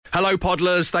Hello,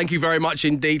 Podlers. Thank you very much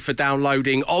indeed for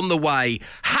downloading. On the way,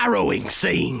 harrowing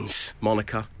scenes.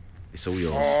 Monica, it's all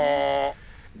yours.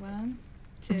 1,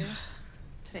 2,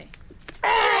 3.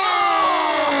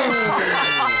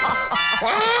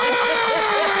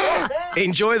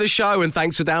 Enjoy the show and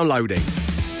thanks for downloading.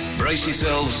 Brace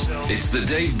yourselves. It's the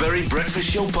Dave Berry Breakfast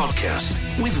Show podcast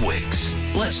with Wix.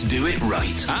 Let's do it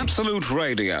right. Absolute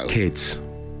Radio. Kids,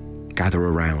 gather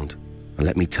around and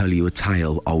let me tell you a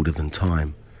tale older than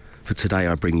time. For today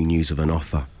I bring you news of an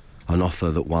offer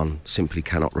that one simply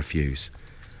cannot refuse.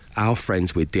 Our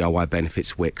friends with DIY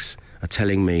Benefits Wix are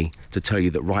telling me to tell you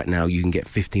that right now you can get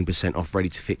 15% off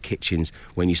ready-to-fit kitchens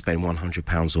when you spend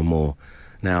 £100 or more.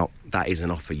 Now, that is an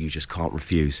offer you just can't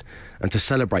refuse. And to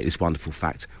celebrate this wonderful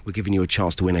fact, we're giving you a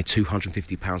chance to win a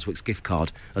 £250 Wix gift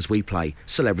card as we play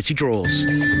Celebrity Draws.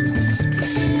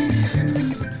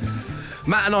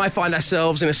 Matt and I find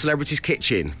ourselves in a celebrity's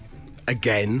kitchen.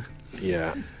 Again.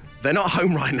 Yeah. They're not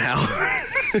home right now.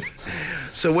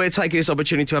 So we're taking this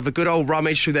opportunity to have a good old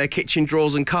rummage through their kitchen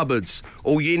drawers and cupboards.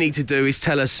 All you need to do is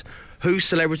tell us whose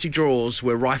celebrity drawers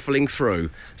we're rifling through.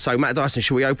 So, Matt Dyson,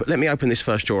 let me open this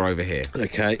first drawer over here.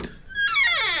 Okay.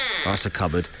 That's a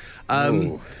cupboard.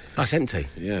 That's empty.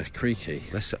 Yeah, creaky.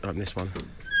 Let's open this one.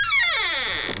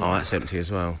 Oh, that's empty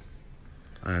as well.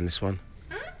 And this one.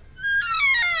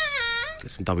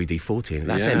 Get some WD-40 in it.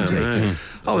 That's empty. No.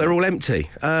 Oh, they're all empty.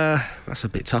 That's a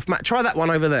bit tough. Matt, try that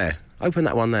one over there. Open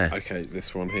that one there. Okay,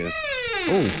 this one here.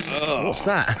 Oh, what's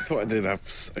that? I thought I did have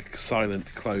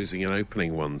silent closing and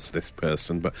opening ones, this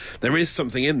person, but there is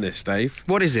something in this, Dave.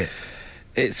 What is it?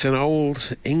 It's an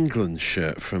old England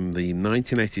shirt from the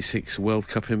 1986 World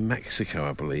Cup in Mexico,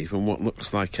 I believe, and what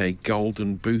looks like a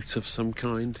golden boot of some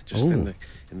kind, just in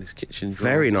this kitchen drawer.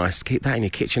 Very nice. Keep that in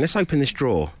your kitchen. Let's open this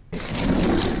drawer.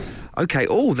 OK,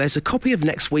 there's a copy of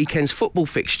next weekend's football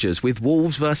fixtures with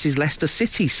Wolves versus Leicester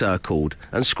City circled,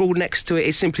 and scrawled next to it,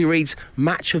 it simply reads,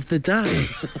 Match of the Day.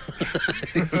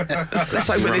 Let's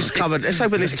open this cupboard. Let's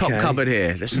open this top cupboard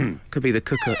here. Could be the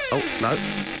cooker. Oh, no.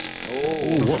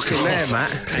 Oh, what's in there,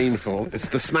 Matt? It's painful. It's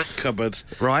the snack cupboard.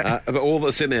 Right. But all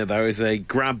that's in here, though, is a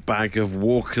grab bag of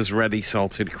Walker's Ready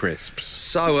Salted Crisps.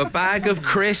 So, a bag of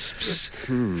crisps,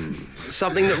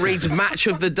 something that reads Match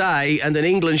of the Day, and an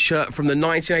England shirt from the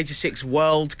 1986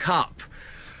 World Cup.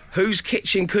 Whose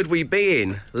kitchen could we be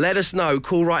in? Let us know.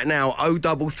 Call right now,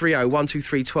 0330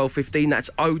 123 1215. That's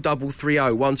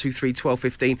 0330 123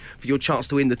 1215 for your chance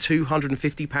to win the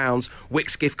 £250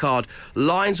 Wix gift card.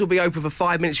 Lines will be open for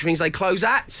 5 minutes, which means they close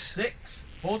at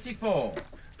 6:44.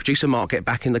 Producer Mark, get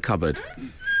back in the cupboard.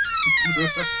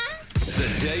 The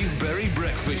Dave Berry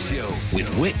Breakfast Show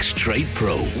with Wix Trade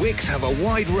Pro. Wix have a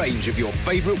wide range of your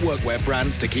favourite workwear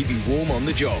brands to keep you warm on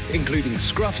the job, including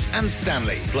Scruffs and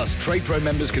Stanley. Plus, Trade Pro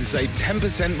members can save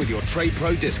 10% with your Trade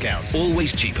Pro discount.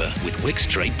 Always cheaper with Wix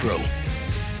Trade Pro.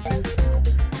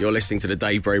 You're listening to the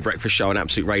Dave Berry Breakfast Show on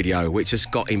Absolute Radio, which has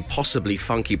got impossibly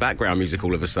funky background music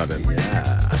all of a sudden.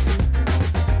 Yeah.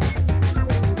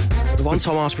 One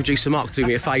time I asked producer Mark to do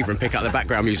me a favour and pick up the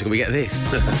background music, and we get this.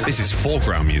 This is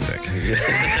foreground music.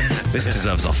 This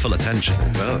deserves our full attention.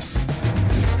 It does.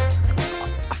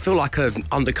 I feel like an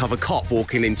undercover cop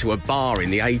walking into a bar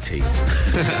in the 80s.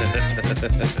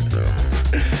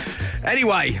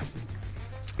 Anyway,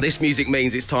 this music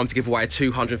means it's time to give away a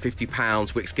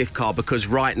 £250 Wix gift card, because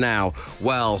right now,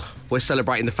 well, we're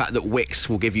celebrating the fact that Wix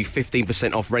will give you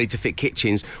 15% off ready-to-fit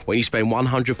kitchens when you spend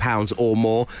 £100 or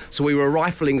more. So we were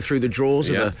rifling through the drawers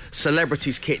of a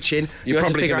celebrity's kitchen. You're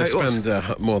probably going to spend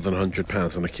more than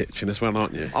 £100 on a kitchen as well,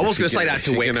 aren't you? I was going to say that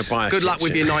to Wix. Good luck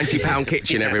with your £90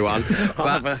 kitchen, everyone.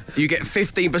 But you get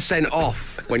 15%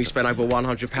 off when you spend over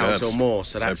 £100 or more.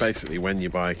 So that's basically when you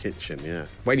buy a kitchen, yeah.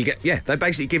 When you get, they're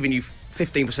basically giving you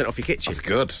 15% off your kitchen. That's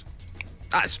good.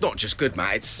 That's not just good,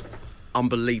 Matt. It's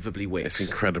unbelievably Wix. It's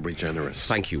incredibly generous.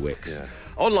 Thank you, Wix. Yeah.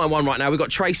 Online one right now, we've got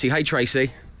Tracy. Hey,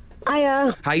 Tracy.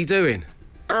 Hiya. How you doing?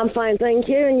 I'm fine, thank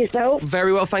you. And yourself?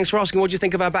 Very well, thanks for asking. What do you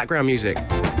think of our background music?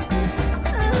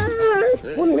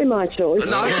 Wouldn't be my choice.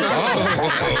 No.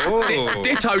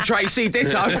 Ditto, Tracy,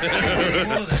 ditto.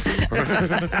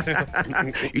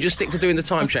 You just stick to doing the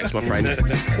time checks, my friend.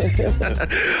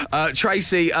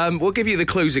 Tracy, we'll give you the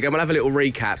clues again. We'll have a little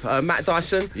recap. Matt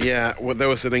Dyson? Yeah, well, there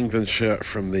was an England shirt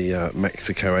from the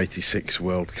Mexico 86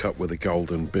 World Cup with a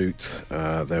golden boot.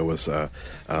 There was a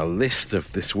list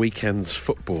of this weekend's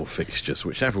football fixtures,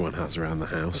 which everyone has around the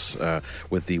house,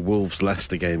 with the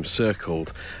Wolves-Leicester game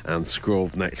circled and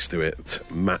scrawled next to it,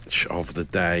 Match of the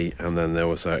Day, and then there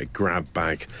was a grab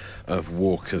bag of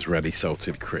Walker's Ready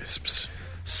Salted Crisps.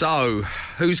 So,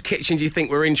 whose kitchen do you think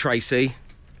we're in, Tracy?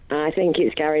 I think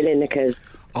it's Gary Lineker's.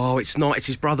 Oh, it's not. It's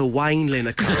his brother Wayne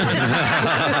Lineker.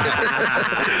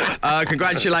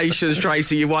 Congratulations,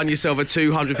 Tracy. You've won yourself a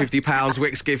 £250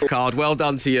 Wix gift card. Well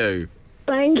done to you.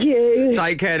 Thank you.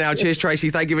 Take care now. Cheers, Tracy.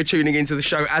 Thank you for tuning into the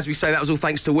show. As we say, that was all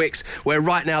thanks to Wix, where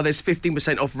right now there's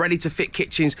 15% off ready-to-fit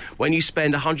kitchens when you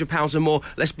spend £100 or more.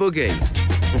 Let's boogie.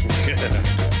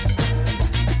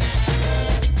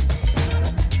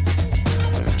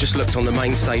 Just looked on the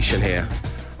main station here.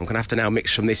 I'm going to have to now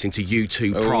mix from this into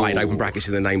U2 Pride, open brackets,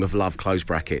 in the name of love, close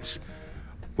brackets.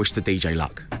 Wish the DJ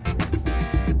luck.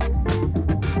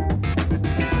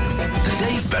 The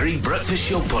Dave Berry Breakfast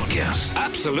Show Podcast.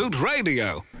 Absolute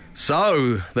Radio.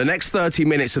 So, the next 30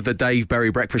 minutes of the Dave Berry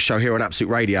Breakfast Show here on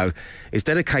Absolute Radio is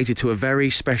dedicated to a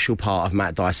very special part of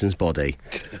Matt Dyson's body.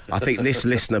 I think this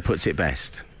listener puts it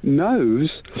best. Nose?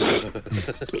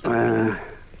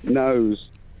 Nose.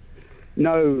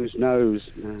 Nose.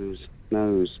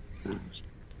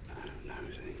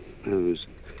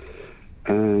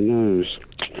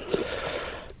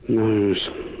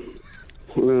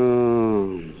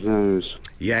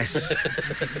 Yes.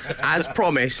 As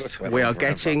promised, we are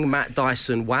getting Matt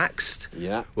Dyson waxed.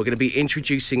 Yeah. We're going to be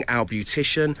introducing our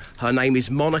beautician. Her name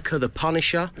is Monica the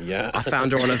Punisher. Yeah. I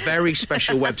found her on a very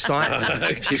special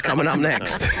website. She's coming up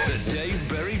next. The Dave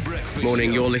Berry Breakfast Morning,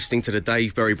 Show. you're listening to the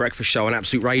Dave Berry Breakfast Show on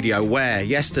Absolute Radio, where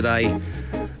yesterday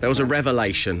there was a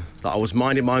revelation that I was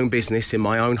minding my own business in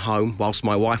my own home whilst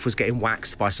my wife was getting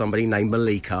waxed by somebody named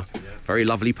Malika, very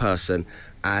lovely person,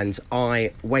 and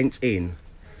I went in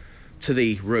to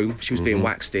the room she was being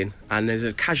waxed in, and there's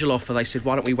a casual offer. They said,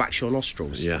 why don't we wax your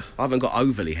nostrils? Yeah. I haven't got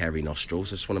overly hairy nostrils.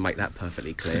 I just want to make that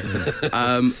perfectly clear.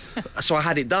 So I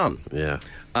had it done. Yeah.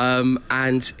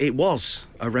 And it was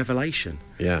a revelation.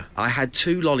 Yeah. I had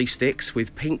 2 lolly sticks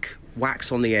with pink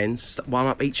wax on the ends, one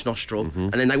up each nostril,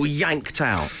 and then they were yanked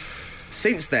out.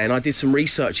 Since then, I did some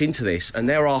research into this, and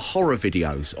there are horror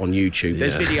videos on YouTube.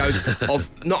 There's videos of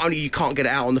not only you can't get it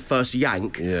out on the first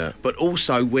yank, but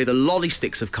also where the lolly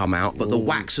sticks have come out, but the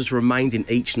wax has remained in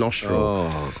each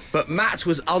nostril. But Matt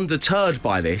was undeterred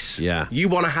by this. Yeah. You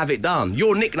want to have it done.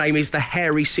 Your nickname is the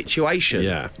Hairy Situation.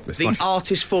 Yeah. It's The like-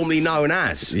 artist formerly known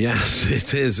as. Yes,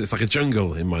 it is. It's like a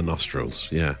jungle in my nostrils.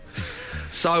 Yeah.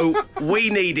 So we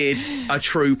needed a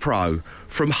true pro.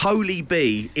 From Holy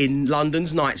Bee in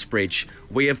London's Knightsbridge,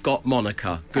 we have got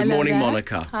Monica. Good Hello morning, there.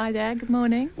 Monica. Hi there, good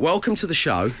morning. Welcome to the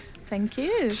show. Thank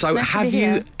you. So Nice to have be you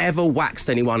here. ever waxed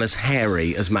anyone as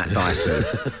hairy as Matt Dyson?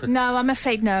 No, I'm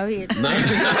afraid no.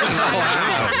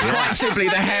 Quite simply,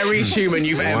 the hairiest human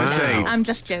you've ever seen. I'm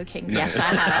just joking. Yes, I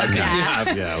have.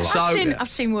 Yeah. Yeah. Like- So I've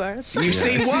seen worse. you've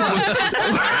seen worse.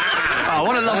 Oh,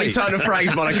 what a lovely turn of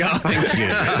phrase, Monica.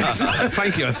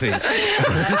 Thank you, I think.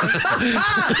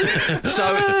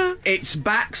 So it's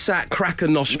back, sack, cracker,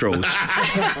 nostrils.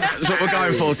 That's what we're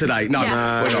going for today. No,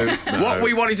 Yeah. we're not. What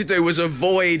we wanted to do was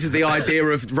avoid the idea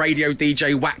of radio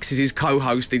DJ waxes his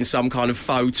co-host in some kind of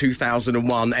faux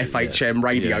 2001 FHM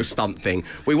radio stunt thing.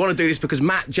 We want to do this because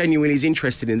Matt genuinely is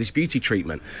interested in this beauty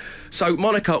treatment. So,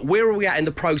 Monica, where are we at in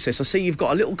the process? I see you've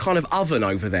got a little kind of oven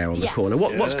over there on the Yes. corner.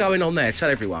 What's going on there? Tell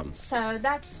everyone. So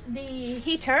that's the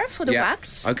heater for the Yeah,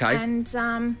 wax. okay. And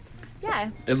yeah,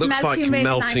 It looks like really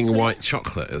melting nicely. white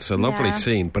chocolate. It's a lovely Yeah.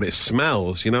 scene, but it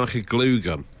smells, like a glue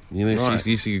gun. You know, Right.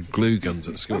 you see glue guns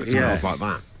at school. It Yeah. smells like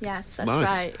that. Yes, that's Nice.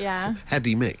 right. Yeah.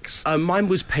 Heady mix. Mine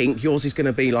was pink. Yours is going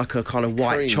to be like a kind of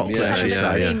white Cream, chocolate, yeah, I should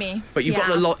yeah, say. yeah. Creamy. But you've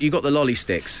got the lolly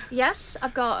sticks. Yes,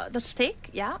 I've got the stick.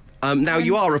 Yeah. Now,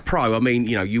 you are a pro. I mean,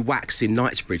 you wax in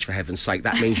Knightsbridge, for heaven's sake.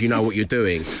 That means you know what you're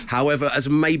doing. However, as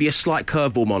maybe a slight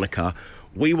curveball, Monica,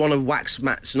 we want to wax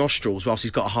Matt's nostrils whilst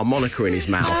he's got a harmonica in his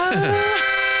mouth.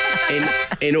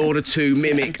 In order to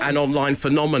mimic an online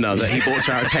phenomena that he brought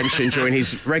to our attention during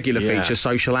his regular feature,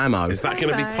 Social Ammo. Is that going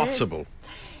to be Alright. possible?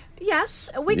 Yes,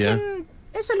 we Yeah. can.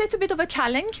 It's a little bit of a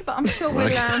challenge, but I'm sure we'll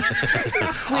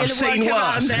I've seen work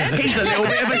around worse. it. He's a little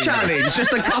bit of a challenge.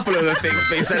 Just a couple of the things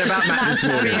being said about Matt this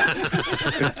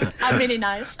morning. I'm really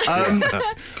nice.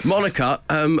 Monica,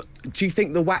 do you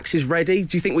think the wax is ready?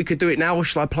 Do you think we could do it now, or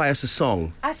shall I play us a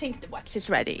song? I think the wax is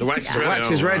ready. The wax is The ready.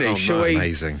 wax is ready. Shall we?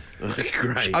 Amazing.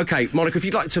 Great. Okay, Monica, if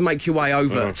you'd like to make your way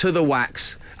over to the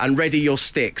wax and ready your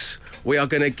sticks, we are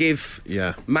going to give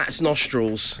Matt's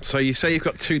nostrils So you say you've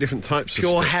got 2 different types of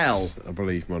pure sticks, hell. I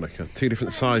believe, Monica. 2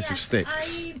 different sizes of Yes,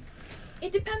 sticks.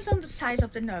 It depends on the size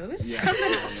of the nose. The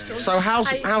nostrils. So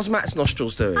how's Matt's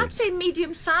nostrils doing? I'd say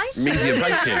medium size. Medium,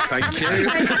 thank you, thank you.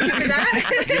 Thank you for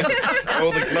that.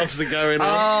 All the gloves are going on.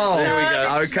 Oh, there we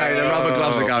go. Okay, the rubber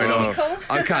gloves are going on. Cool.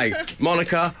 Okay,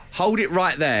 Monica, hold it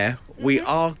right there. We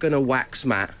are going to wax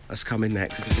Matt. That's coming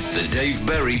next. The Dave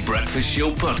Berry Breakfast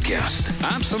Show Podcast.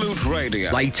 Absolute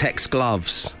Radio. Latex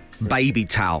gloves, baby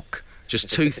talc. Just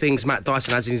 2 things Matt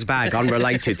Dyson has in his bag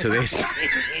unrelated to this.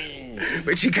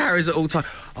 which he carries at all times.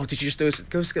 Oh, did you just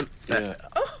do a skill? Yeah.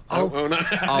 Oh no!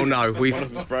 Oh no! One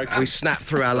of them's broken. We snapped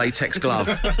through our latex glove.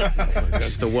 This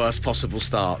is the worst possible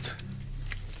start.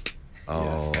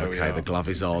 Oh, there we okay. are. The glove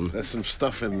is on. There's some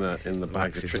stuff in the bag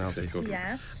Wax of is tricks melted. called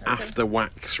Yes. after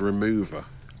wax remover.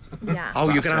 Yeah. Oh,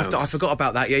 That you're gonna have to. I sounds- forgot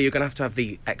about that. Yeah, you're gonna have to have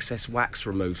the excess wax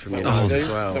removed from your Is nose that as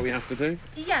well. what we have to do?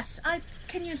 Yes, I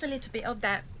can use a little bit of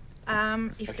that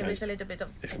if there Okay. is a little bit of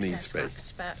If excess needs be.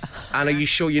 wax, but And are you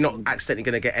sure you're not accidentally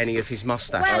going to get any of his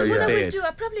mustache well, or what your I will beard? do,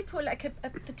 I'll probably put like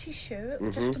the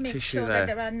tissue just to make Tissue sure there.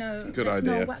 that there are no Good there's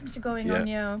idea. no wax going on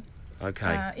your.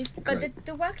 Okay. But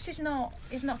the wax is not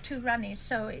too runny,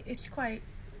 so it's quite.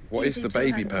 What is easy the to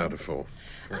baby handle. powder for?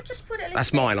 I'll just put a little. That's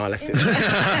bit mine. I left it.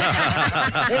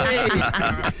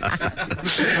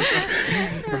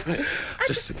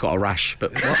 Just got a rash,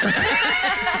 but what?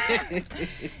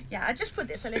 Yeah, I just put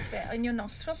this a little bit on your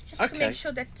nostrils just to Okay. make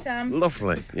sure that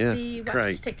Lovely. Yeah. the wax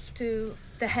Great. sticks to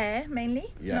the hair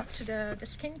mainly, not Yes. to the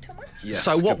skin too much. Yes,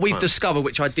 So what good we've plan. discovered,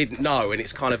 which I didn't know, and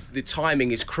it's kind of the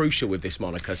timing is crucial with this,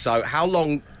 Monica. So how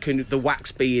long can the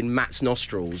wax be in Matt's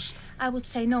nostrils? I would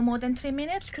say no more than 3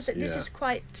 minutes because this Yeah. is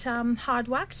quite hard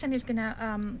wax and it's gonna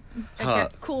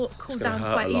Hurt. get cool It's gonna down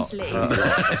hurt quite a lot. easily. Hurt a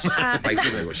lot. That's Uh,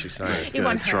 basically what she's saying. It Gonna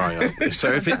won't dry hurt. up.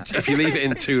 So if you leave it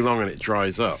in too long and it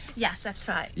dries up, Yes, that's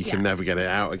right. you yeah. can never get it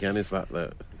out again. Is that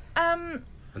the? Um,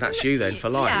 And that's you then for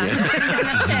life.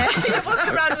 yeah. You walk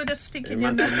around with a stick in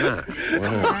your Imagine nose. that.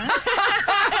 Wow.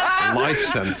 Life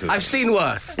sentence. I've seen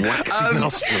worse. Waxy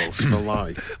nostrils for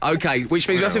life. Okay, which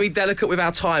means we have to be delicate with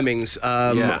our timings.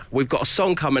 Yeah. We've got a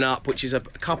song coming up, which is a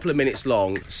couple of minutes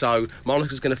long. So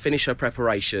Monica's going to finish her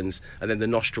preparations, and then the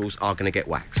nostrils are going to get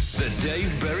waxed. The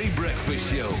Dave Berry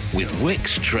Breakfast Show with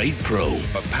Wix Trade Pro.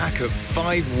 A pack of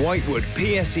 5 Whitewood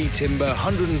PSE timber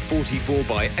 144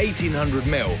 by 1800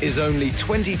 mil is only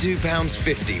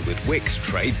 £22.50 with Wix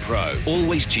Trade Pro.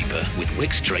 Always cheaper with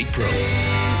Wix Trade Pro.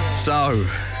 So,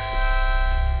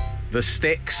 the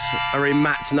sticks are in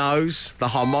Matt's nose. The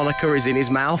harmonica is in his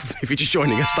mouth. If you're just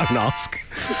joining us, don't ask.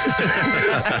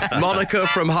 Monica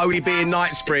from Holy Bee in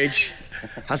Knightsbridge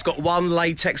has got one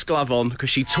latex glove on because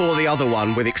she tore the other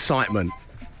one with excitement.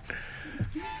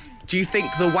 Do you think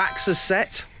the wax is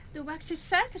set? The wax is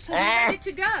set, so we're ready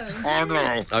to go. Oh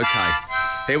no. Okay.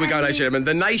 Here we go, ladies and gentlemen.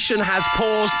 The nation has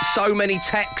paused so many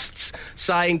texts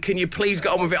saying, can you please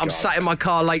get on with it? I'm sat in my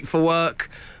car late for work.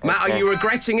 Matt, are you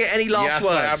regretting it? Any last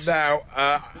words? Yes, I am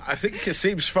now. I think it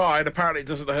seems fine. Apparently, it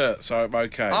doesn't hurt, so I'm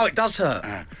okay. Oh, it does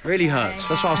hurt. Really hurts.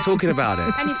 That's why I was talking about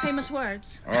it. Any famous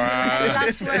words?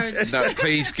 Last words. No,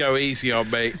 please go easy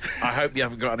on me. I hope you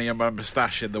haven't got any of my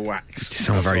moustache in the wax.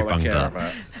 sound That's very all I bunged care up.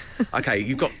 about. Okay,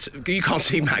 you can't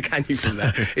see Matt, can you, from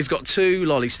there? He's got 2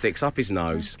 lolly sticks up his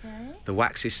nose. Okay. The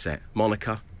wax is set.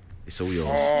 Monica, it's all yours.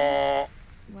 Oh,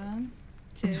 1,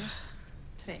 2,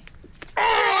 3.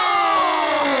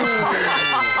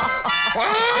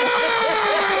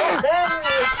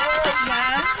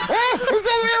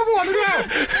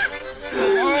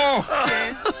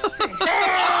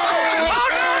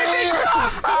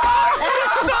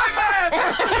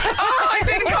 It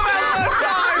didn't come out first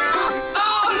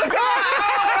time!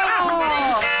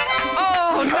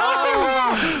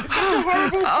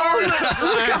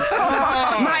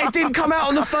 Matt, it didn't come out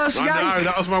on the first I yank. know,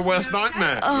 that was my worst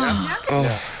nightmare.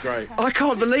 Yeah. Great. I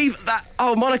can't believe that.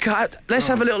 Oh, Monica, let's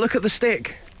have a little look at the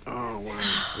stick. Oh, wow.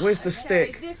 Where's the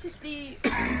stick? This is the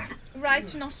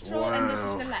right nostril and this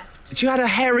is the left. You had a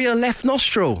hairier left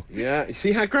nostril. Yeah, you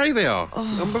see how grey they are?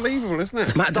 Unbelievable, isn't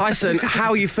it? Matt Dyson,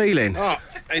 how are you feeling? Oh,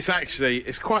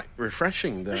 it's quite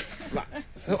refreshing. That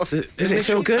sort of Does it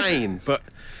feel initial good? pain, but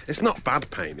it's not bad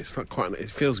pain. It's not quite. It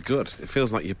feels good. It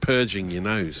feels like you're purging your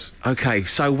nose. Okay,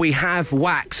 so we have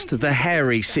waxed the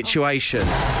hairy situation.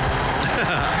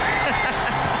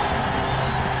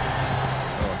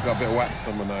 Oh, I've got a bit of wax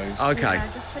on my nose. Okay.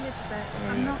 Yeah, just a little bit.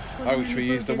 I'm not sure Oh, how should we many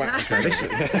use the boobies wax? I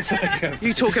have. Listen,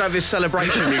 You talking over this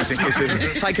celebration music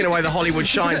is taking away the Hollywood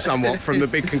shine somewhat from the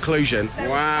big conclusion.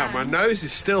 wow, my nose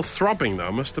is still throbbing though.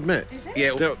 I must admit.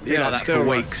 Yeah, Still, it'll be like that still for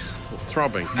weeks.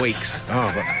 throbbing. Weeks.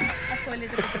 Oh, but I put a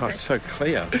little bit of it's so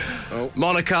clear. Oh,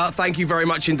 Monica, thank you very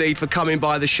much indeed for coming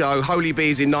by the show. Holy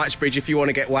Bees in Knightsbridge if you want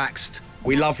to get waxed.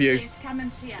 We love you. Please come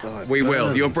and see us. We will.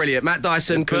 burns. You're brilliant. Matt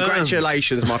Dyson, burns.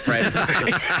 congratulations, my friend.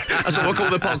 That's what we'll call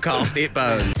the podcast. It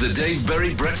burns. The Dave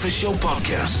Berry Breakfast Show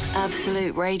podcast.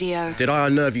 Absolute Radio. Did I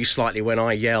unnerve you slightly when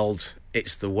I yelled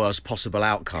it's the worst possible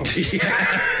outcome.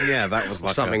 Yeah, that was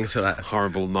like something a to that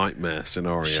horrible nightmare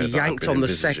scenario. She that I've yanked been on the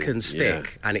envisaging. second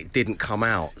stick and it didn't come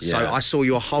out. So Yeah. I saw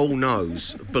your whole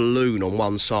nose balloon on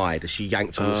one side as she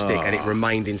yanked on the stick and it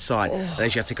remained inside. And then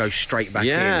she had to go straight back in.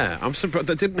 Yeah, I'm surprised.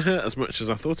 That didn't hurt as much as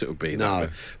I thought it would be. No.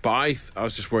 But I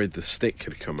was just worried the stick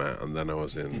had come out and then I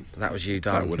was in. That was you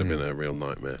done. That would have been a real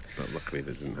nightmare. But luckily it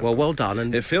didn't happen. Well done.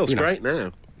 And it feels you know, great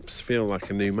now. Just feel like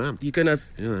a new man. You're gonna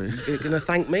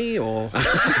thank me or? No,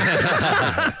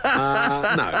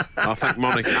 I'll thank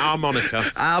Monica. Our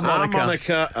Monica. Our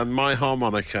Monica and my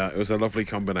harmonica. It was a lovely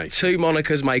combination. 2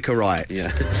 Monicas make a right. Yeah.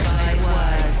 5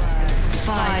 words,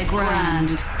 5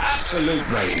 grand. Absolute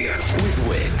Radio with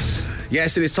Wix.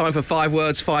 Yes, it is time for 5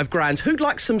 words, 5 grand. Who'd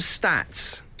like some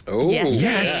stats? Oh,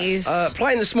 Yes.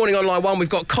 Playing this morning on line 1, we've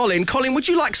got Colin. Colin, would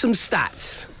you like some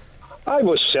stats? I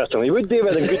most certainly would,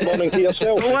 David, and good morning to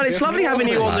yourself. Well, it's lovely having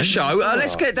you on the show.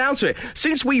 Let's get down to it.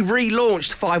 Since we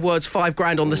relaunched 5 words, 5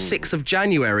 grand on the 6th of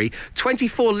January,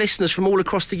 24 listeners from all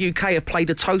across the UK have played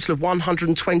a total of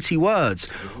 120 words.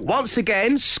 Once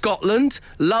again, Scotland,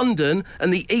 London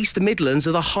and the East Midlands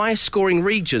are the highest scoring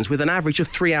regions with an average of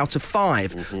 3 out of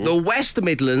 5. The West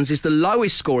Midlands is the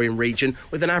lowest scoring region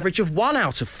with an average of 1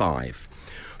 out of 5.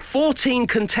 14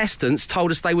 contestants told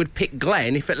us they would pick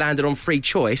Glenn if it landed on free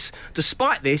choice.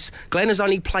 Despite this, Glenn has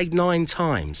only played 9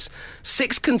 times.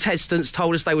 6 contestants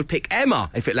told us they would pick Emma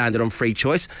if it landed on free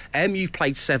choice. Em, you've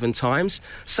played 7 times.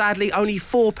 Sadly, only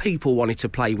 4 people wanted to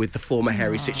play with the former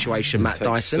hairy situation, Matt Takes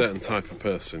Dyson. a certain type of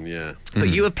person, yeah. But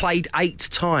you have played 8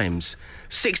 times.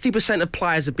 60% of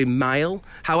players have been male.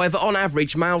 However, on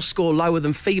average, males score lower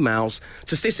than females.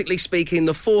 Statistically speaking,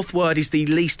 the 4th word is the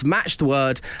least matched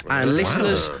word, and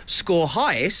listeners score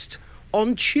highest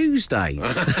on Tuesdays.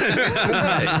 So,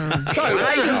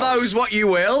 make of those what you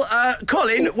will.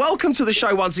 Colin, welcome to the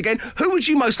show once again. Who would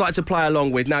you most like to play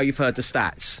along with now you've heard the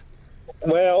stats?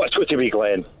 Well, it's got to be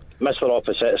Glenn. Mr.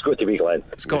 Opposite, it's got to be Glenn.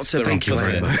 It's got to be Thank you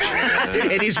very much.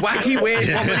 It is wacky, weird,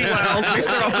 wobbly world,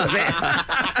 Mr.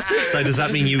 Opposite. So does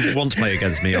that mean you want to play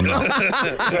against me or not?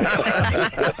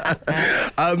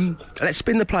 Let's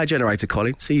spin the player generator,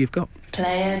 Colin. See who you've got.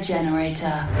 Player generator.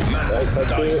 Matt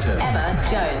Dyson. Emma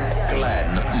Jones.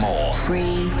 Glenn Moore.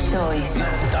 Free choice.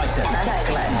 Matt Dyson. Emma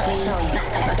Glenn. Free choice.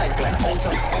 Emma Jones. Glenn. Free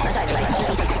choice. Emma Glenn.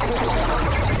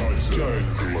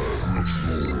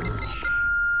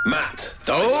 Matt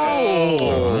Dyson.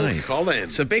 Oh, Colin.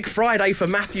 it's a big Friday for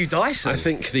Matthew Dyson. I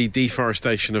think the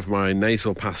deforestation of my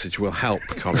nasal passage will help,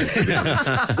 Colin, to be honest.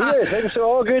 Yeah, I think so.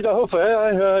 All good, I hope.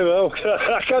 Well,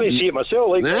 I can't see it myself.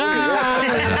 Like,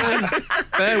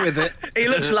 Bear with it. He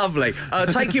looks lovely.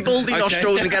 Take your baldy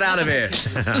nostrils and get out of here.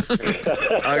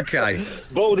 Okay.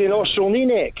 Baldy, Nostril, knee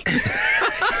neck.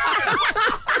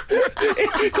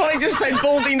 Colin just said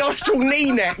baldy nostril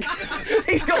knee neck.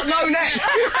 He's got no neck.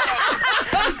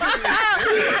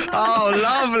 Oh,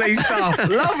 lovely stuff.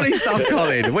 Lovely stuff,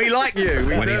 Colin. We like you.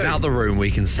 We When do. he's out the room,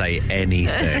 we can say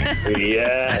anything.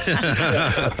 Yeah.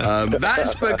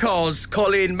 That's because,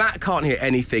 Colin, Matt can't hear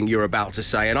anything you're about to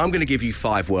say, and I'm going to give you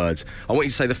 5 words. I want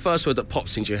you to say the first word that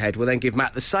pops into your head. We'll then give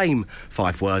Matt the same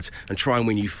 5 words and try and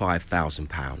win you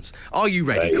 £5,000. Are you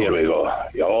ready, Right, Colin? here we go.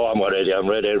 Oh, I'm ready. I'm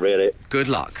ready. Good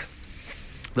luck.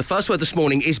 The first word this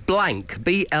morning is blank.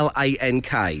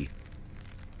 B-L-A-N-K.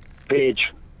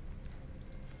 Page.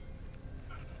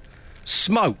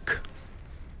 Smoke.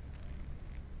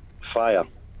 Fire.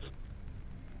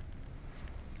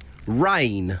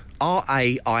 Rain.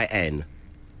 R-A-I-N.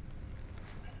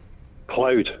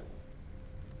 Cloud.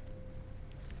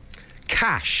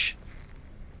 Cash.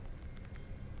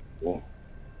 Oh.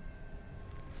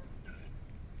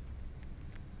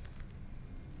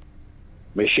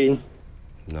 Machine.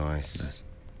 Nice.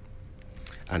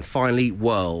 And finally,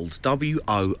 world.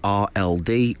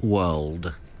 W-O-R-L-D.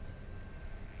 World.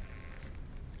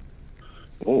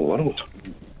 Oh, world.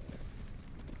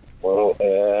 Well,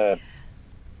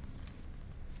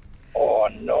 oh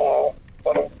no.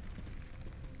 World.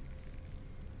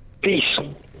 Peace.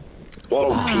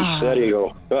 World peace. There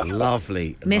you go.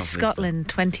 Lovely. Miss lovely Scotland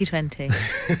 2020.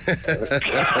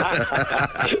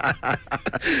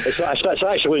 It's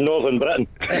actually Northern Britain.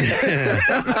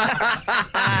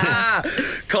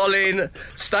 stuff. Colin,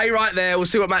 stay right there. We'll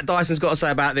see what Matt Dyson's got to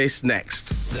say about this next.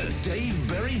 The Dave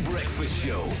Berry Breakfast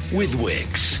Show with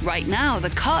Wix. Right now, the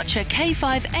Karcher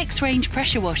K5 X-Range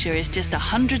pressure washer is just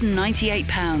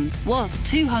 £198. Was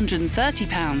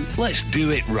 £230. Let's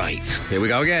do it right. Here we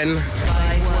go again.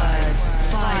 5 words,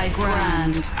 5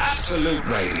 grand. Absolute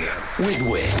Radio with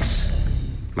Wix.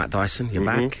 Matt Dyson, you're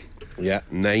back. Yeah,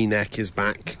 Nayneck is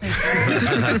back.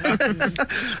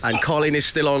 And Colin is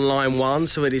still on line 1,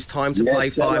 so it is time to play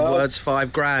 5 words,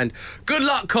 5 grand. Good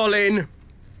luck, Colin.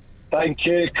 Thank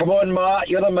you. Come on, Matt.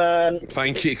 You're the man.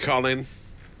 Thank you, Colin.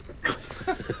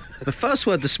 The first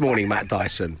word this morning, Matt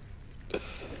Dyson,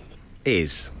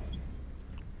 is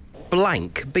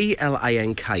blank.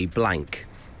 B-L-A-N-K, blank.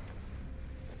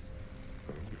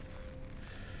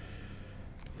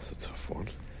 That's a tough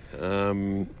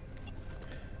one.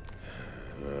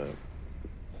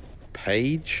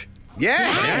 Page?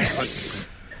 Yes!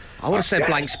 I would have said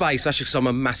blank space, especially because I'm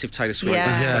a massive Taylor Swift.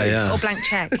 Yeah. Or blank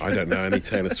check. I don't know any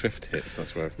Taylor Swift hits,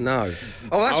 that's where... No.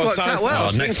 Oh, that's worked out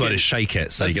well. Next word is shake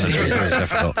it, so you're going to be very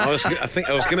difficult. I think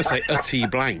I was going to say utty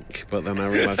blank, but then I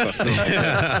realised that's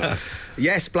not...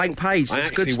 Yes, blank page. I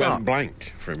It's a good actually start. went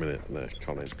blank for a minute there,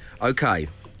 Colin. Okay.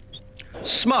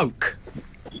 Smoke.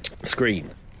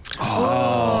 Screen.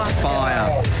 Oh,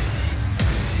 fire.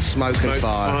 Smoke and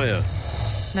fire.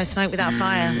 No smoke without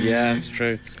fire. Yeah, it's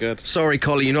true. It's good. Sorry,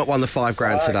 Colin, you not won the 5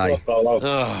 grand today.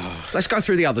 Let's go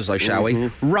through the others, though, shall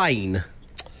we? Rain.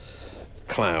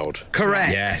 Cloud.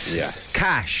 Correct. Yes.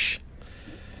 Cash.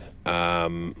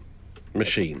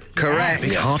 Machine. Correct.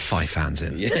 Big Hard-Fi fans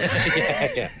in.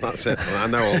 Yeah. That's it. I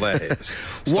know all their hits.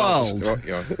 World.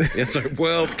 So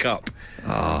World Cup.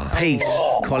 Peace.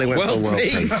 Colin went for world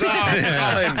peace.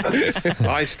 Colin.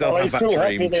 I still have that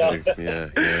dream too.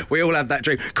 Yeah. We all have that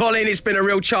dream. Colin, it's been a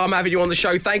real charm having you on the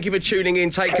show. Thank you for tuning in.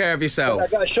 Take care of yourself. I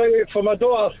got a shout out for my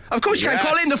daughter. Of course you can. Yes.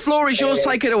 Colin, the floor is yours.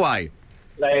 Take it away.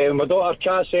 My daughter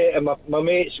Cassie and my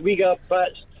mates Uyghur,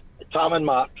 Fitz, Tam and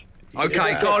Mark.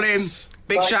 Okay, Colin.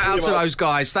 Big Thank shout out you, to man. those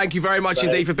guys. Thank you very much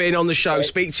indeed for being on the show.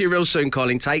 Speak to you real soon,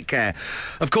 Colin. Take care.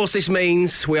 Of course, this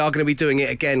means we are going to be doing it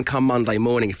again come Monday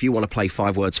morning. If you want to play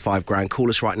 5 words, 5 grand, call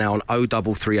us right now on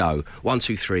 0330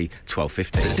 123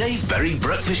 1250. The Dave Berry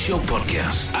Breakfast Show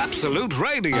Podcast. Absolute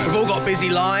Radio. We've all got busy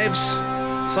lives.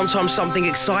 Sometimes something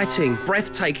exciting,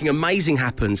 breathtaking, amazing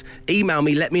happens. Email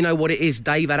me, let me know what it is,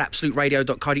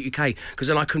 dave@absoluteradio.co.uk, because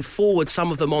then I can forward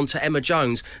some of them on to Emma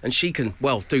Jones and she can,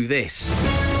 well, do this.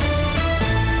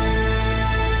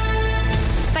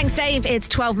 Thanks, Dave. It's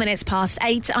 12 minutes past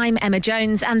 8. I'm Emma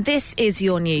Jones, and this is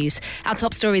your news. Our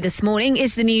top story this morning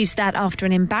is the news that after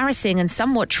an embarrassing and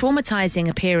somewhat traumatising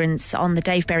appearance on the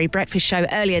Dave Berry Breakfast Show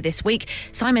earlier this week,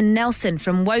 Simon Nelson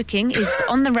from Woking is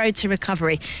on the road to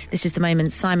recovery. This is the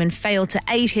moment Simon failed to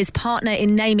aid his partner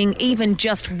in naming even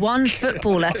just one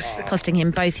footballer, costing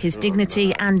him both his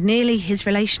dignity and nearly his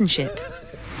relationship.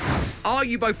 Are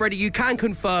you both ready? You can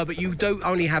confer, but you do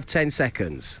only have 10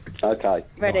 seconds. Okay.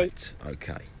 Ready? Right,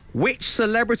 okay. Which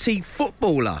celebrity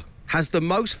footballer has the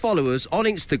most followers on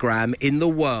Instagram in the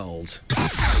world?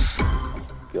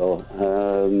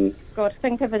 God,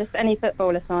 think of just any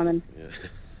footballer, Simon. Yeah.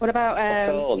 What about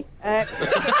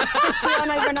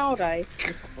Cristiano Ronaldo?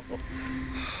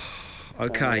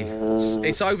 Okay,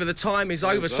 it's over. The time is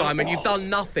over, Simon. You've done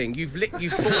nothing. You've brought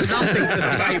nothing to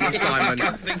the table, Simon. I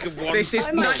can't think of one. This is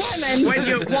when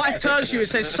your wife turns to you and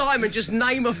says, "Simon, just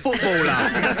name a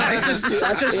footballer." It's just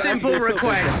such a simple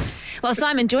request. Well,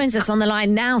 Simon joins us on the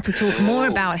line now to talk more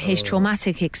about his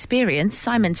traumatic experience.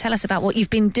 Simon, tell us about what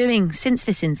you've been doing since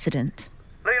this incident.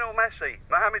 Lionel Messi,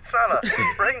 Mohamed Salah,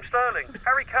 Raheem Sterling,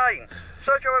 Harry Kane,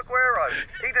 Sergio Aguero,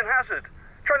 Eden Hazard,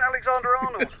 Trent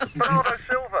Alexander-Arnold, Bernardo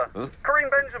Silva, Karim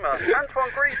Benzema,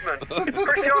 Antoine Griezmann,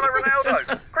 Cristiano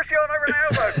Ronaldo.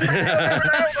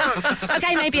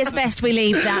 OK, maybe it's best we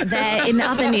leave that there. In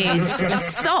other news, a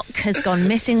sock has gone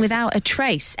missing without a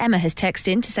trace. Emma has texted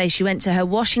in to say she went to her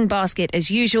washing basket as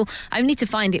usual, only to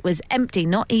find it was empty,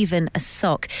 not even a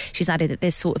sock. She's added that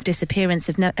this sort of disappearance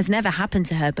has never happened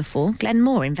to her before. Glenn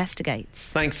Moore investigates.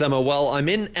 Thanks, Emma. Well, I'm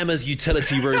in Emma's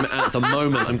utility room at the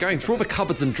moment. I'm going through all the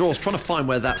cupboards and drawers trying to find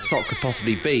where that sock could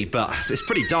possibly be, but it's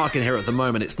pretty dark in here at the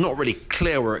moment. It's not really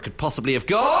clear where it could possibly have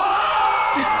gone.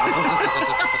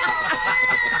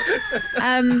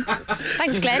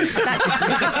 Thanks, Glenn.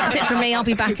 That's it from me. I'll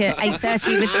be back at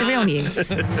 8:30 with the real news.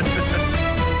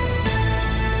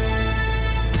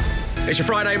 It's your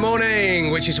Friday morning,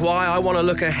 which is why I want to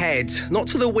look ahead, not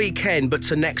to the weekend, but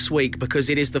to next week, because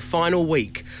it is the final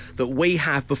week that we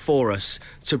have before us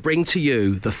to bring to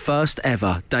you the first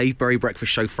ever Dave Berry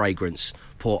Breakfast Show fragrance.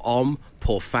 Pour Homme,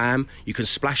 Pour Femme. You can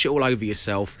splash it all over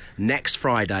yourself next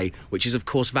Friday, which is, of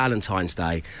course, Valentine's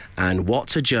Day. And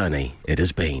what a journey it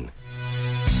has been.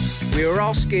 We were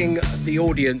asking the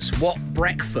audience what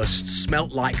breakfast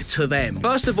smelt like to them.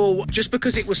 First of all, just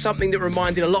because it was something that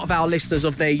reminded a lot of our listeners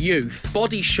of their youth,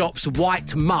 Body Shop's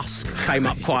White Musk came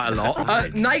up quite a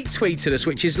lot. Nate tweeted us,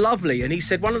 which is lovely, and he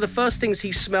said one of the first things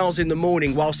he smells in the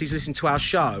morning whilst he's listening to our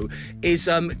show is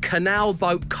canal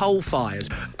boat coal fires.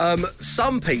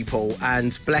 Some people,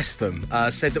 and bless them,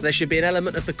 said that there should be an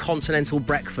element of the continental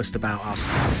breakfast about us.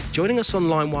 Joining us on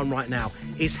line 1 right now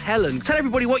is Helen. Tell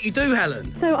everybody what you do,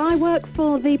 Helen. So I work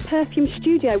for the Perfume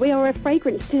Studio. We are a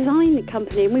fragrance design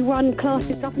company and we run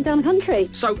classes up and down the country.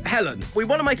 So, Helen, we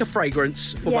want to make a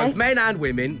fragrance for both men and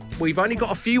women. We've only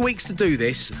got a few weeks to do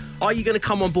this. Are you going to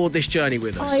come on board this journey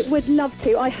with us? I would love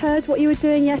to. I heard what you were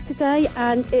doing yesterday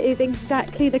and it is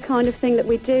exactly the kind of thing that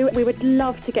we do. We would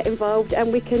love to get involved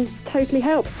and we can totally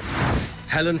help.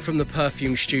 Helen from the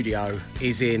Perfume Studio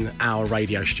is in our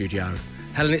radio studio.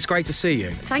 Helen, it's great to see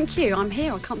you. Thank you. I'm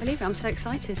here. I can't believe it. I'm so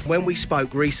excited. When we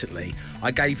spoke recently, I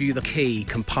gave you the key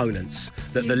components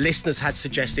that the listeners had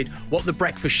suggested what the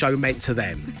breakfast show meant to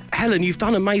them. Helen, you've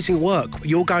done amazing work.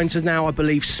 You're going to now, I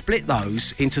believe, split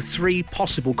those into 3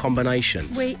 possible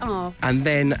combinations. We are. And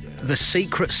then the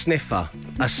secret sniffer,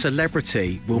 a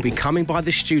celebrity, will be coming by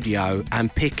the studio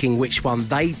and picking which one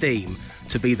they deem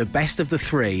to be the best of the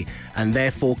 3 and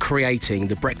therefore creating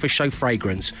the breakfast show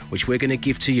fragrance which we're going to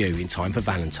give to you in time for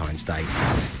Valentine's Day.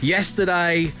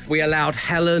 Yesterday we allowed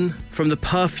Helen from the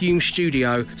Perfume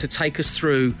Studio to take us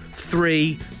through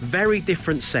 3 very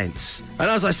different scents. And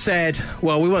as I said,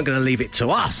 well, we weren't going to leave it to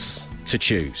us to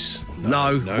choose.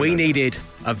 No, we needed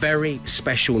a very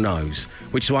special nose,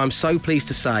 which is why I'm so pleased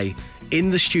to say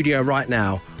in the studio right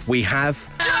now we have...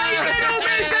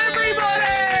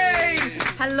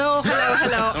 Hello, hello,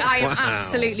 hello. I am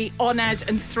absolutely honoured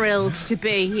and thrilled to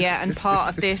be here and part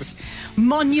of this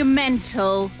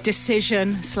monumental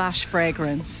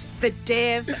decision/fragrance. The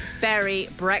Dave Berry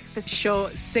Breakfast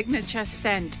Show signature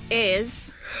scent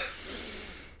is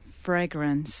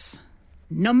fragrance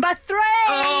number 3.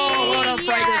 Oh, what a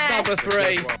fragrance number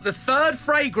 3. The 3rd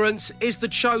fragrance is the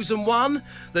chosen one.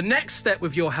 The next step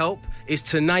with your help is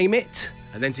to name it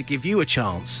and then to give you a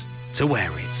chance to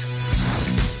wear it.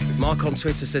 Mark on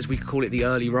Twitter says we could call it the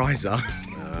early riser.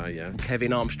 Yeah.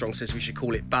 Kevin Armstrong says we should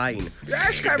call it Bane.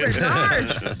 Yes, Kevin,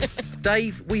 nice.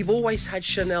 Dave, we've always had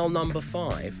Chanel number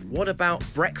 5. What about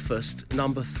breakfast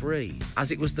number 3? As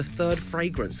it was the 3rd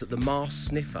fragrance that the Mars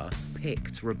sniffer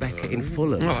picked Rebecca in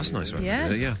Fulham. Oh, that's nice, right?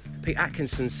 Yeah. Pete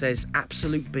Atkinson says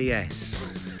absolute BS.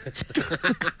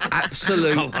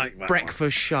 Absolute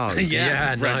breakfast show.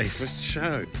 Yes, nice. breakfast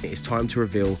show. It is time to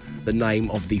reveal the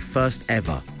name of the first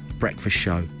ever breakfast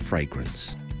show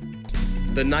fragrance.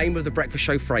 The name of the breakfast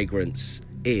show fragrance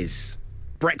is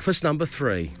breakfast number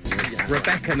 3.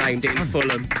 Rebecca named it in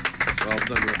Fulham. Well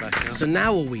done, Rebecca. So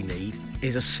now all we need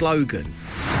is a slogan.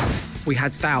 We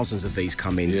had thousands of these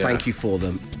come in. Thank you for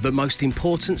them. The most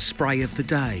important spray of the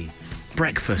day.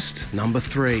 Breakfast number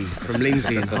 3 from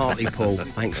Lindsay in Hartlepool.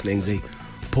 Thanks, Lindsay.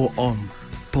 Pour on,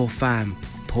 pour femme,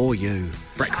 pour you.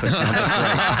 Breakfast number 3.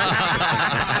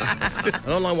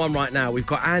 And on line 1 right now, we've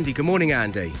got Andy. Good morning,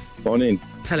 Andy. Morning.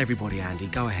 Tell everybody, Andy.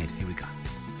 Go ahead. Here we go.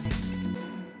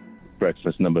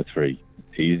 Breakfast number 3.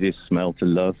 Easiest smell to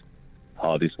love,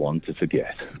 hardest one to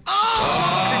forget.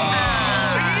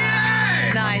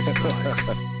 Nice.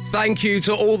 Thank you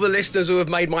to all the listeners who have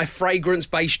made my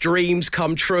fragrance-based dreams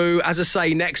come true. As I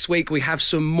say, next week we have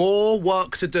some more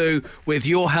work to do with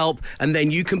your help, and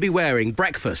then you can be wearing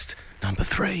breakfast number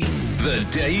 3. The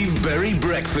Dave Berry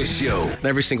Breakfast Show.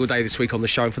 Every single day this week on the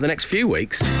show for the next few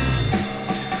weeks.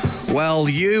 Well,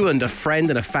 you and a friend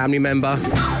and a family member,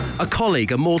 a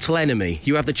colleague, a mortal enemy,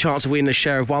 you have the chance of winning a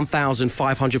share of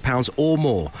 £1,500 or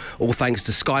more, all thanks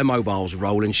to Sky Mobile's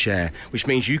Roll and Share, which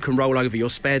means you can roll over your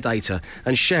spare data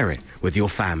and share it with your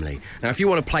family. Now, if you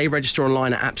want to play, register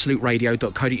online at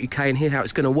absoluteradio.co.uk and hear how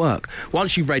it's going to work.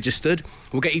 Once you've registered,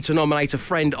 we'll get you to nominate a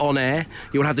friend on air.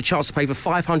 You'll have the chance to pay for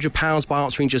 £500 by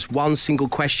answering just one single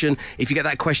question. If you get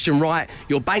that question right,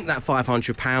 you'll bank that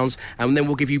 £500, and then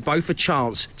we'll give you both a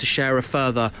chance to share a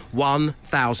further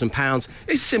 £1,000.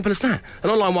 It's as simple as that.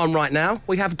 And on line 1 right now,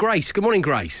 we have Grace. Good morning,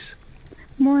 Grace.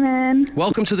 Morning.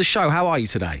 Welcome to the show. How are you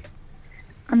today?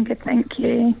 I'm good, thank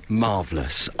you.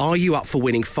 Marvellous. Are you up for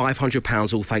winning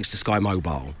 £500 all thanks to Sky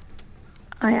Mobile?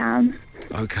 I am.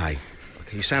 OK.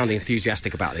 You sound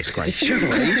enthusiastic about this, Grace. Sure,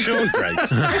 are you sure,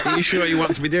 Grace? Are you sure you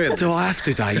want to be doing this? Do I have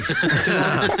to, Dave? Do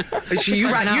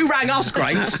I? You rang us,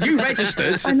 Grace. You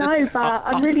registered. I know, but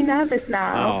I'm really nervous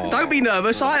now. Don't be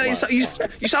nervous.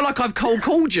 You sound like I've cold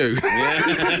called you.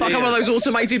 Like I'm one of those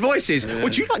automated voices.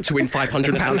 Would you like to win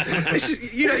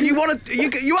 £500?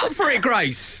 You up for it,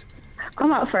 Grace?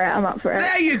 I'm up for it.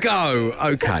 There you go.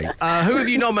 Okay. Who have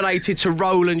you nominated to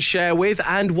roll and share with,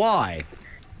 and why?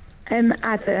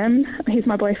 Adam, he's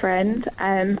my boyfriend,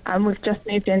 and we've just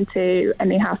moved into a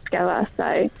new house together,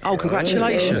 so... Oh,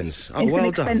 congratulations. It's well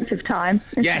an done. expensive time.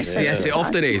 Yes, it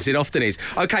often is. It often is.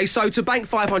 OK, so to bank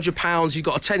 £500, you've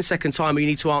got a 10-second timer. You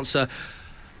need to answer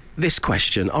this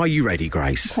question. Are you ready,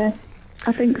 Grace? Okay.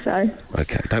 I think so.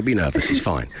 OK, don't be nervous. It's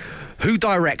fine. Who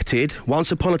directed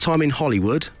Once Upon a Time in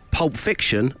Hollywood, Pulp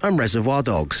Fiction and Reservoir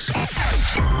Dogs?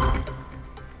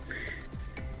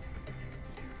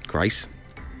 Grace?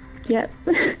 Yep.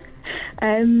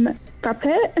 Brad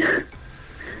Pitt?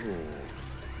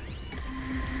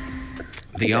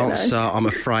 The answer, I'm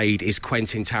afraid, is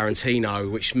Quentin Tarantino,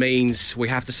 which means we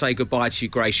have to say goodbye to you,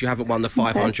 Grace. You haven't won the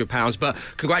 £500, but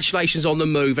congratulations on the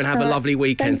move and have a lovely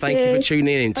weekend. Thank you for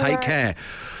tuning in. Take care.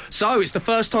 So, it's the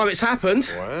first time it's happened.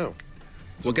 Wow.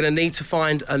 We're going to need to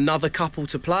find another couple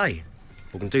to play.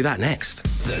 We're going to do that next.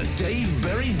 The Dave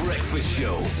Berry Breakfast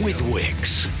Show with Wix.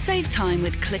 Save time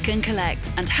with Click and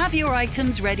Collect and have your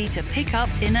items ready to pick up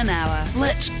in an hour.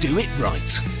 Let's do it right.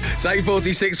 It's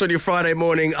 8:46 on your Friday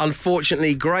morning.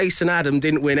 Unfortunately, Grace and Adam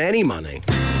didn't win any money.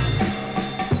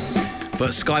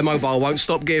 But Sky Mobile won't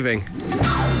stop giving,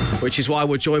 which is why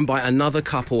we're joined by another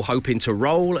couple hoping to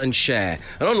roll and share.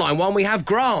 And on line one, we have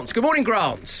Grant. Good morning,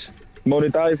 Grant.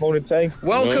 Morning, Dave. Morning, team.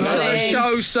 Welcome to the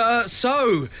show, sir.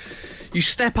 So, you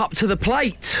step up to the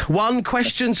plate. One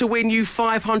question to win you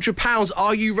 £500.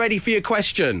 Are you ready for your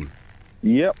question?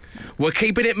 Yep. We're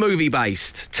keeping it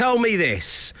movie-based. Tell me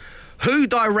this. Who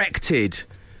directed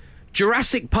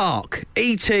Jurassic Park,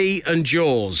 E.T. and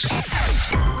Jaws?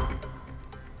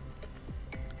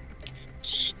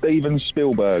 Steven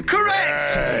Spielberg. Correct!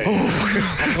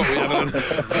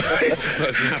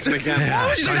 Happen again. Why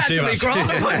would you do that to me,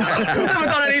 Grant? I've never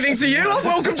done anything to you. I've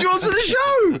welcomed you onto the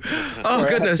show. Oh,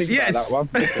 goodness, yes.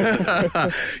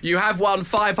 You have won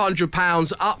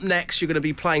 £500. Up next, you're going to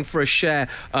be playing for a share,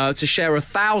 to share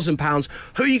 £1,000.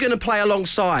 Who are you going to play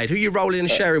alongside? Who are you rolling and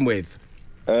sharing with?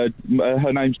 Her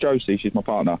name's Josie. She's my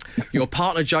partner. Your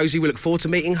partner, Josie. We look forward to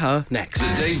meeting her next.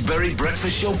 The Dave Berry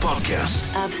Breakfast Show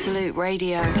podcast. Absolute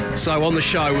Radio. So on the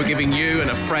show, we're giving you and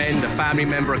a friend, a family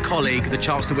member, a colleague, the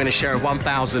chance to win a share of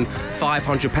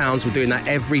 £1,500. We're doing that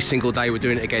every single day. We're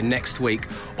doing it again next week.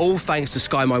 All thanks to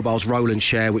Sky Mobile's Roll and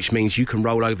Share, which means you can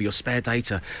roll over your spare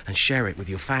data and share it with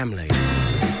your family.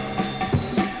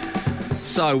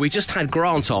 So, we just had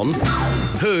Grant on,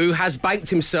 who has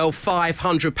banked himself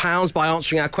 £500 by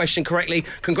answering our question correctly.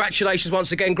 Congratulations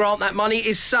once again, Grant. That money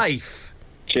is safe.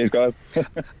 Cheers, guys.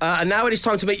 And now it is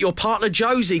time to meet your partner,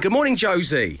 Josie. Good morning,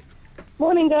 Josie.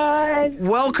 Morning, guys.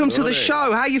 Welcome to the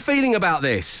show. How are you feeling about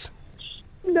this?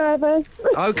 Nervous.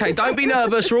 OK, don't be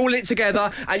nervous. We're all in it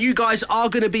together. And you guys are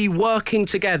going to be working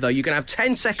together. You're going to have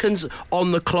 10 seconds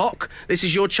on the clock. This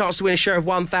is your chance to win a share of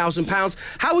 £1,000.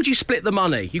 How would you split the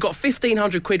money? You got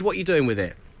 1,500 quid. What are you doing with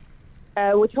it?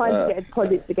 We're trying to get a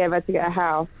deposit together to get a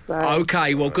house. So.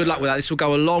 OK, well, good luck with that. This will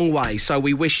go a long way. So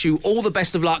we wish you all the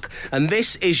best of luck. And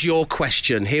this is your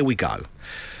question. Here we go.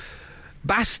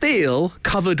 Bastille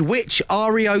covered which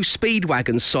REO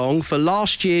Speedwagon song for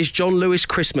last year's John Lewis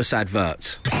Christmas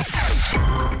advert?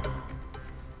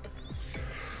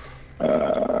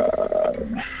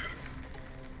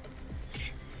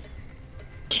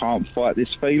 Can't fight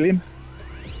this feeling.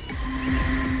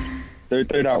 Do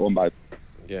that one, babe.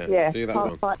 Yeah, do that can't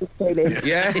one. fight this feeling.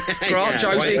 Yeah, Grant,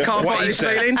 Josie, can't fight this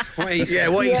feeling. What he said.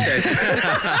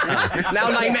 Now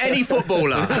name any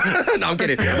footballer. No, I'm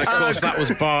kidding. And of course, that was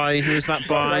by. Who was that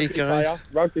by, guys?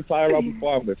 Rugby player I'm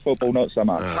fine with. Football, not so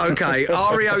much. OK,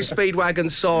 REO Speedwagon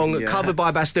song covered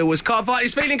by Bastille was Can't Fight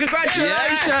This Feeling.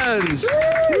 Congratulations!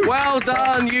 Well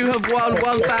done. You have won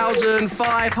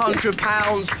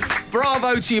 £1,500.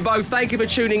 Bravo to you both. Thank you for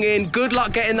tuning in. Good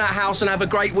luck getting that house and have a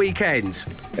great weekend.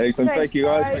 Excellent. Thank you,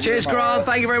 guys. Cheers, Grant.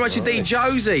 Thank you very much indeed,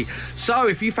 Josie. So,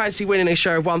 if you fancy winning a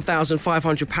share of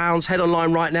 £1,500, head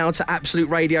online right now to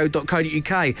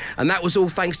absoluteradio.co.uk. And that was all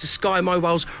thanks to Sky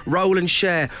Mobile's Roll and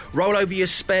Share. Roll over your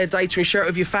spare data and share it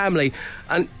with your family.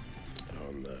 And...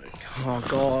 Oh,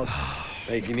 God.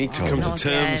 Dave, you need to come to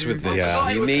terms with this.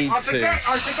 I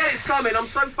forget it's coming. I'm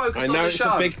so focused on the show. I know it's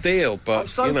a big deal, but I'm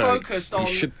so focused on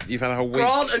you've had a whole week.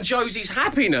 Grant and Josie's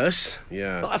happiness.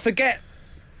 Yeah. I forget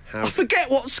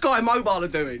what Sky Mobile are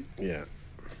doing. Yeah.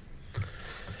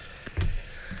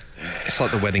 It's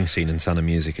like the wedding scene in Sound of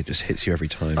Music. It just hits you every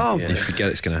time. Oh, You forget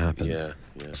it's going to happen. Yeah.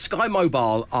 Sky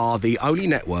Mobile are the only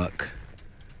network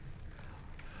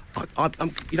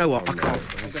you know what? I can't.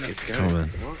 Come on.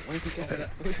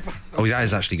 Oh, that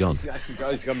is actually gone.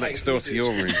 He's gone next door to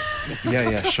your room.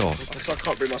 Yeah, sure. Because I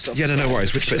can't bring myself. Yeah, no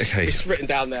worries. Which bit? Okay. It's written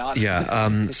down there.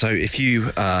 Yeah. So if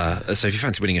you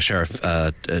fancy winning a share of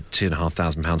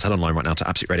 £2,500, head online right now to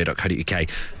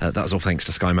absoluteradio.co.uk. That was all thanks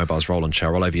to Sky Mobile's roll and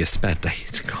share all over your spare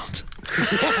date. God.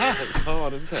 It's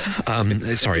hard, isn't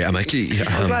it? Sorry, Emma.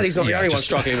 I'm glad he's not the only one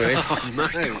struggling with this.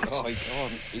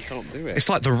 He can't do it. It's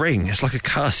like the ring. It's like a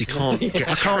curse. You can't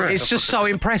get through it. It's just so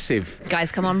impressive.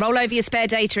 Guys, come on, roll over your spare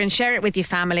data and share it with your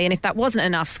family. And if that wasn't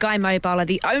enough, Sky Mobile are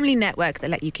the only network that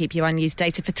let you keep your unused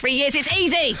data for 3 years. It's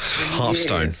easy.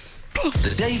 Half-stone.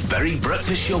 The Dave Berry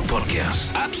Breakfast Show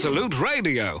Podcast. Absolute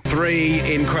Radio.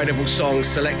 3 incredible songs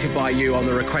selected by you on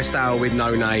the request hour with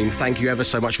no name. Thank you ever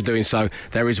so much for doing so.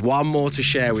 There is one more to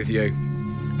share with you.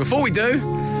 Before we do,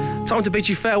 time to bid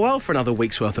you farewell for another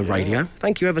week's worth of radio.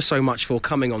 Thank you ever so much for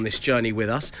coming on this journey with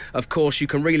us. Of course, you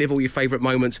can relive all your favourite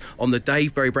moments on the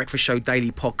Dave Berry Breakfast Show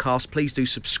Daily Podcast. Please do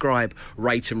subscribe,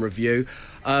 rate and review.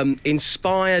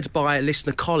 Inspired by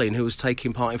listener Colin, who was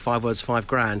taking part in 5 Words, 5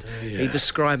 Grand, he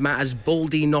described Matt as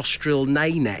Baldy, Nostril,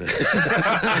 Nay-neck,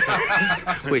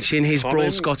 which in his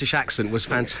broad Scottish accent was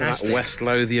fantastic. That West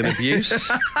Lothian abuse.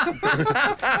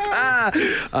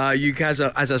 You can,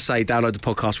 as I say, download the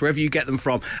podcast wherever you get them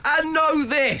from. And know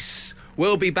this,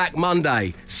 we'll be back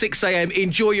Monday, 6 a.m.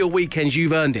 Enjoy your weekends,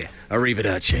 you've earned it.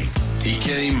 Arrivederci. He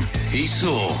came, he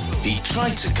saw, he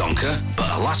tried to conquer, but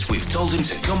alas, we've told him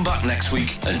to come back next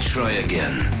week and try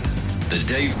again. The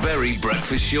Dave Berry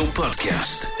Breakfast Show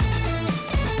Podcast.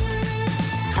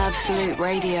 Absolute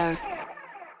Radio.